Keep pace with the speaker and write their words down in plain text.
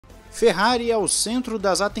Ferrari é o centro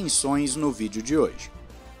das atenções no vídeo de hoje.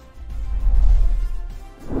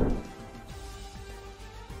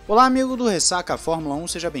 Olá amigo do Ressaca Fórmula 1,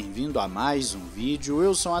 seja bem-vindo a mais um vídeo.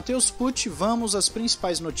 Eu sou Matheus Pucci, vamos às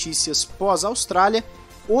principais notícias pós-Austrália.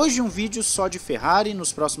 Hoje um vídeo só de Ferrari,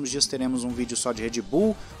 nos próximos dias teremos um vídeo só de Red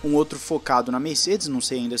Bull, um outro focado na Mercedes, não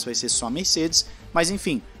sei ainda se vai ser só Mercedes, mas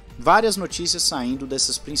enfim, várias notícias saindo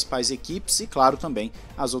dessas principais equipes e claro também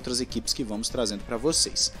as outras equipes que vamos trazendo para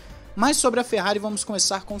vocês. Mas sobre a Ferrari vamos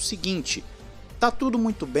começar com o seguinte, tá tudo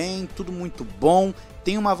muito bem, tudo muito bom,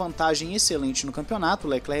 tem uma vantagem excelente no campeonato,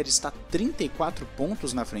 Leclerc está 34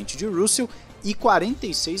 pontos na frente de Russell e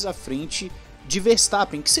 46 à frente de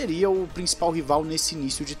Verstappen, que seria o principal rival nesse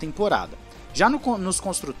início de temporada. Já nos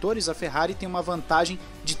construtores, a Ferrari tem uma vantagem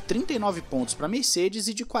de 39 pontos para a Mercedes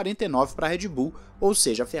e de 49 para a Red Bull, ou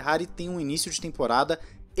seja, a Ferrari tem um início de temporada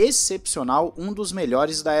excepcional, um dos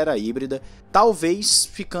melhores da era híbrida, talvez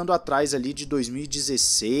ficando atrás ali de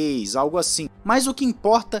 2016, algo assim. Mas o que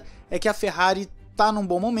importa é que a Ferrari está num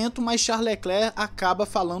bom momento, mas Charles Leclerc acaba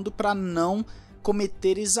falando para não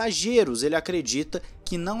cometer exageros. Ele acredita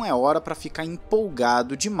que não é hora para ficar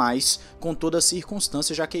empolgado demais com toda a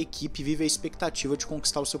circunstância, já que a equipe vive a expectativa de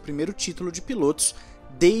conquistar o seu primeiro título de pilotos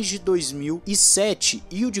desde 2007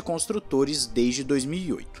 e o de construtores desde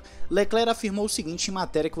 2008. Leclerc afirmou o seguinte em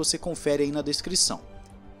matéria que você confere aí na descrição.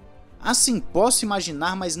 Assim, posso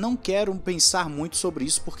imaginar, mas não quero pensar muito sobre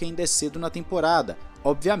isso porque ainda é cedo na temporada.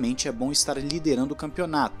 Obviamente é bom estar liderando o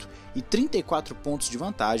campeonato, e 34 pontos de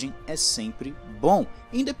vantagem é sempre bom,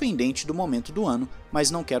 independente do momento do ano, mas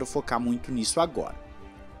não quero focar muito nisso agora.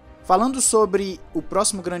 Falando sobre o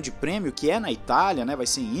próximo grande prêmio, que é na Itália, vai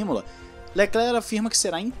ser em Imola, Leclerc afirma que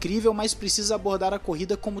será incrível, mas precisa abordar a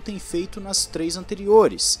corrida como tem feito nas 3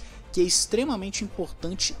 anteriores, que é extremamente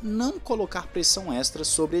importante não colocar pressão extra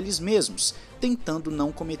sobre eles mesmos, tentando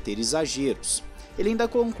não cometer exageros. Ele ainda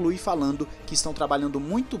conclui falando que estão trabalhando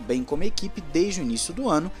muito bem como equipe desde o início do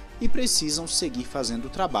ano e precisam seguir fazendo o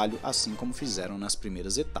trabalho assim como fizeram nas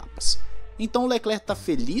primeiras etapas. Então o Leclerc está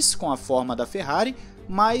feliz com a forma da Ferrari,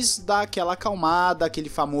 mas dá aquela acalmada, aquele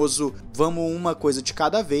famoso vamos uma coisa de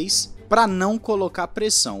cada vez, para não colocar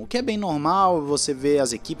pressão, o que é bem normal, você vê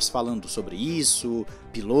as equipes falando sobre isso,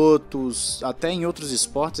 pilotos, até em outros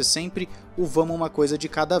esportes é sempre o vamos uma coisa de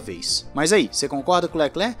cada vez. Mas aí, você concorda com o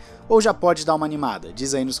Leclerc ou já pode dar uma animada?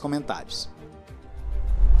 Diz aí nos comentários.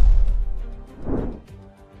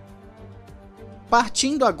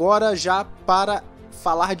 Partindo agora já para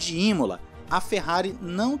falar de Imola, a Ferrari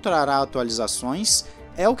não trará atualizações,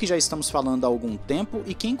 é o que já estamos falando há algum tempo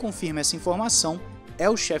e quem confirma essa informação é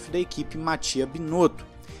o chefe da equipe, Mattia Binotto.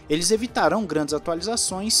 Eles evitarão grandes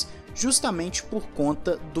atualizações justamente por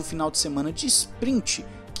conta do final de semana de sprint,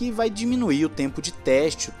 que vai diminuir o tempo de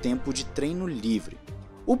teste, o tempo de treino livre.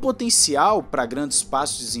 O potencial para grandes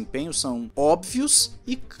passos de desempenho são óbvios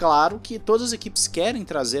e claro que todas as equipes querem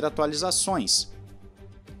trazer atualizações.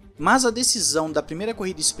 Mas a decisão da primeira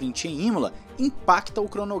corrida sprint em Imola impacta o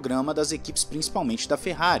cronograma das equipes, principalmente da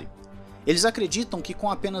Ferrari. Eles acreditam que com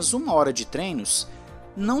apenas 1 hora de treinos,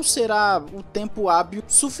 não será o tempo hábil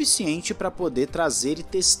suficiente para poder trazer e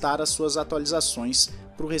testar as suas atualizações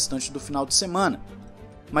para o restante do final de semana.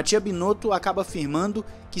 Mattia Binotto acaba afirmando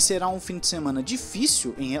que será um fim de semana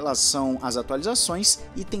difícil em relação às atualizações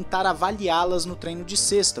e tentar avaliá-las no treino de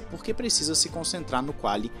sexta, porque precisa se concentrar no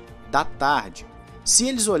quali da tarde. Se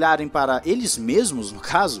eles olharem para eles mesmos, no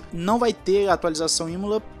caso, não vai ter atualização em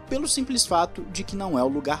Imola pelo simples fato de que não é o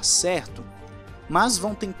lugar certo. Mas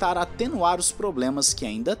vão tentar atenuar os problemas que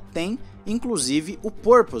ainda tem, inclusive o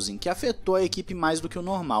porpoising, que afetou a equipe mais do que o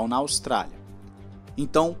normal na Austrália.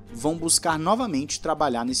 Então, vão buscar novamente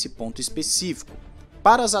trabalhar nesse ponto específico.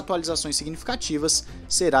 Para as atualizações significativas,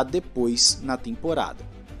 será depois na temporada.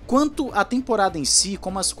 Quanto à temporada em si,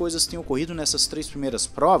 como as coisas têm ocorrido nessas 3 primeiras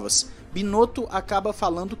provas, Binotto acaba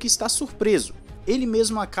falando que está surpreso. Ele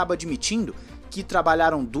mesmo acaba admitindo que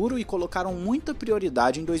trabalharam duro e colocaram muita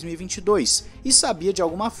prioridade em 2022 e sabia de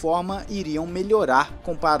alguma forma iriam melhorar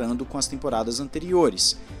comparando com as temporadas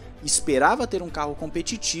anteriores. Esperava ter um carro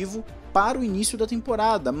competitivo para o início da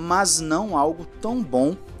temporada, mas não algo tão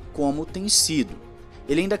bom como tem sido.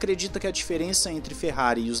 Ele ainda acredita que a diferença entre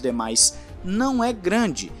Ferrari e os demais não é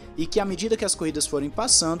grande e que à medida que as corridas forem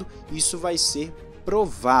passando, isso vai ser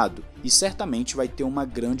provado e certamente vai ter uma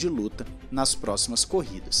grande luta nas próximas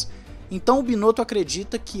corridas. Então o Binotto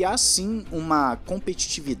acredita que há sim uma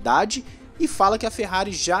competitividade e fala que a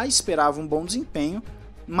Ferrari já esperava um bom desempenho,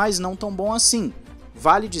 mas não tão bom assim.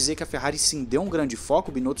 Vale dizer que a Ferrari sim deu um grande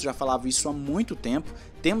foco, o Binotto já falava isso há muito tempo.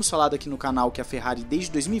 Temos falado aqui no canal que a Ferrari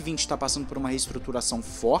desde 2020 está passando por uma reestruturação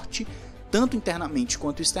forte, tanto internamente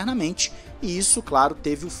quanto externamente, e isso, claro,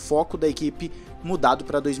 teve o foco da equipe mudado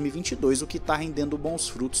para 2022, o que está rendendo bons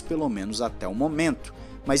frutos, pelo menos até o momento.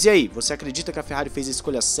 Mas e aí, você acredita que a Ferrari fez a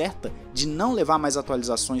escolha certa de não levar mais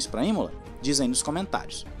atualizações para Imola? Diz aí nos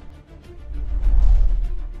comentários.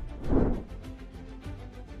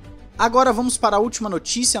 Agora vamos para a última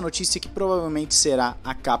notícia, a notícia que provavelmente será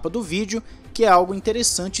a capa do vídeo, que é algo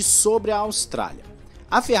interessante sobre a Austrália.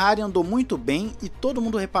 A Ferrari andou muito bem e todo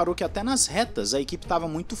mundo reparou que até nas retas a equipe estava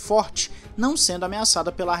muito forte, não sendo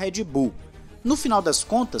ameaçada pela Red Bull. No final das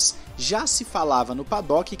contas, já se falava no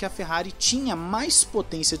paddock que a Ferrari tinha mais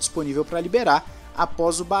potência disponível para liberar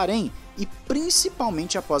após o Bahrein e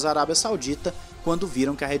principalmente após a Arábia Saudita, quando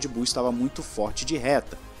viram que a Red Bull estava muito forte de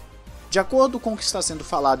reta. De acordo com o que está sendo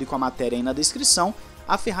falado e com a matéria aí na descrição,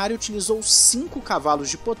 a Ferrari utilizou 5 cavalos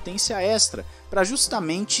de potência extra para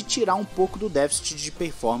justamente tirar um pouco do déficit de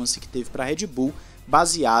performance que teve para a Red Bull,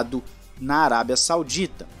 baseado na Arábia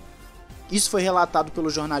Saudita. Isso foi relatado pelo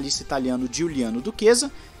jornalista italiano Giuliano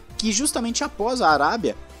Duchesa, que justamente após a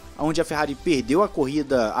Arábia, onde a Ferrari perdeu a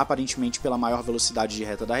corrida aparentemente pela maior velocidade de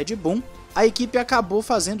reta da Red Bull, a equipe acabou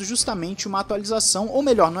fazendo justamente uma atualização, ou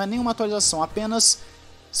melhor, não é nem uma atualização, apenas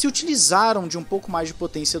se utilizaram de um pouco mais de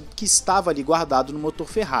potência que estava ali guardado no motor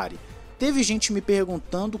Ferrari. Teve gente me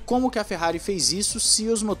perguntando como que a Ferrari fez isso se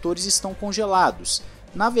os motores estão congelados.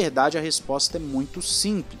 Na verdade, a resposta é muito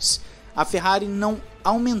simples. A Ferrari não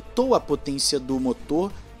aumentou a potência do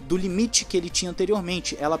motor do limite que ele tinha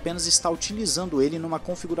anteriormente, ela apenas está utilizando ele numa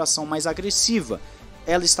configuração mais agressiva.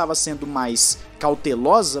 Ela estava sendo mais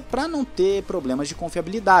cautelosa para não ter problemas de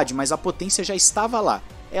confiabilidade, mas a potência já estava lá,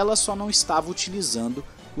 ela só não estava utilizando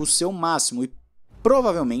o seu máximo e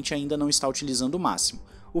provavelmente ainda não está utilizando o máximo.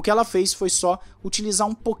 O que ela fez foi só utilizar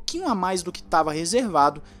um pouquinho a mais do que estava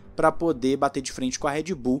reservado para poder bater de frente com a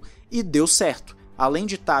Red Bull e deu certo. Além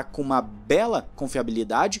de estar com uma bela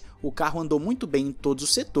confiabilidade, o carro andou muito bem em todos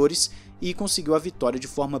os setores e conseguiu a vitória de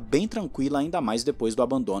forma bem tranquila, ainda mais depois do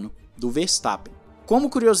abandono do Verstappen. Como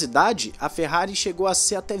curiosidade, a Ferrari chegou a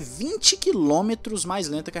ser até 20 km mais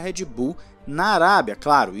lenta que a Red Bull na Arábia,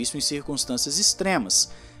 claro, isso em circunstâncias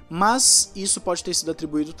extremas, mas isso pode ter sido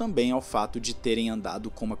atribuído também ao fato de terem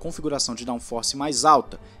andado com uma configuração de downforce mais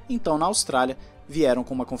alta. Então na Austrália vieram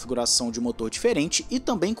com uma configuração de motor diferente e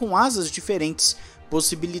também com asas diferentes,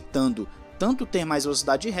 possibilitando tanto ter mais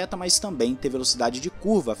velocidade de reta, mas também ter velocidade de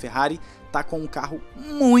curva. A Ferrari está com um carro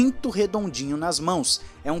muito redondinho nas mãos,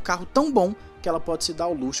 é um carro tão bom que ela pode se dar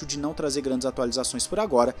ao luxo de não trazer grandes atualizações por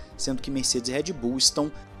agora, sendo que Mercedes e Red Bull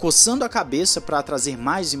estão coçando a cabeça para trazer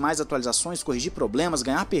mais e mais atualizações, corrigir problemas,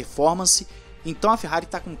 ganhar performance. Então a Ferrari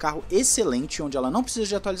está com um carro excelente, onde ela não precisa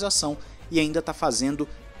de atualização e ainda está fazendo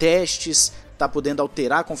testes, está podendo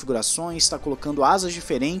alterar configurações, está colocando asas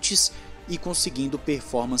diferentes e conseguindo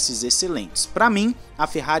performances excelentes. Para mim, a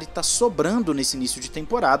Ferrari está sobrando nesse início de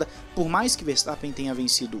temporada, por mais que Verstappen tenha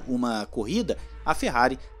vencido uma corrida, a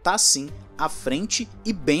Ferrari está sim à frente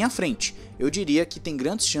e bem à frente. Eu diria que tem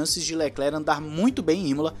grandes chances de Leclerc andar muito bem em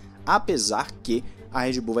Imola, apesar que a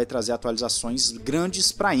Red Bull vai trazer atualizações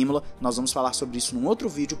grandes para Imola. Nós vamos falar sobre isso num outro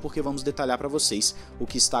vídeo, porque vamos detalhar para vocês o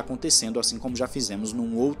que está acontecendo, assim como já fizemos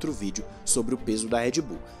num outro vídeo sobre o peso da Red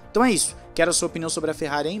Bull. Então é isso, quero a sua opinião sobre a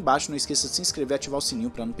Ferrari aí embaixo, não esqueça de se inscrever e ativar o sininho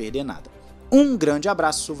para não perder nada. Um grande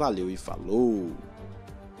abraço, valeu e falou!